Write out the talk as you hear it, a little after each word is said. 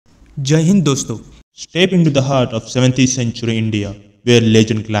जय हिंद दोस्तों। Step into the heart of 17th century India, where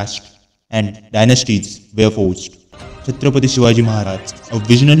legend clashed and dynasties were forged. Chhatrapati Shivaji Maharaj, a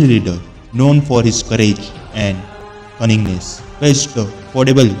visionary leader known for his courage and cunningness, faced the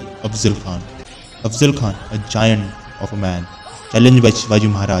formidable Afzal Khan. Afzal Khan, a giant of a man, challenged by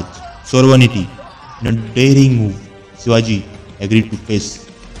Shivaji Maharaj's sovereignty. In a daring move, Shivaji agreed to face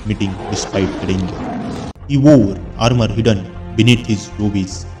meeting despite the danger. He wore armor hidden beneath his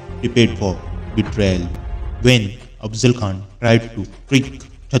robes, prepared for betrayal. When Afzal Khan tried to trick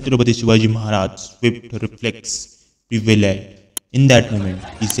Chhatrapati Shivaji Maharaj's swift reflex prevailed. In that moment,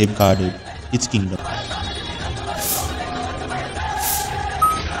 he safeguarded his kingdom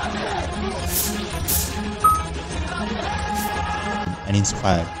and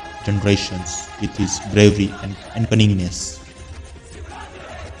inspired generations with his bravery and cunningness.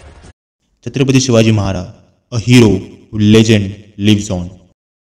 Chhatrapati Shivaji Maharaj, a hero whose legend lives on.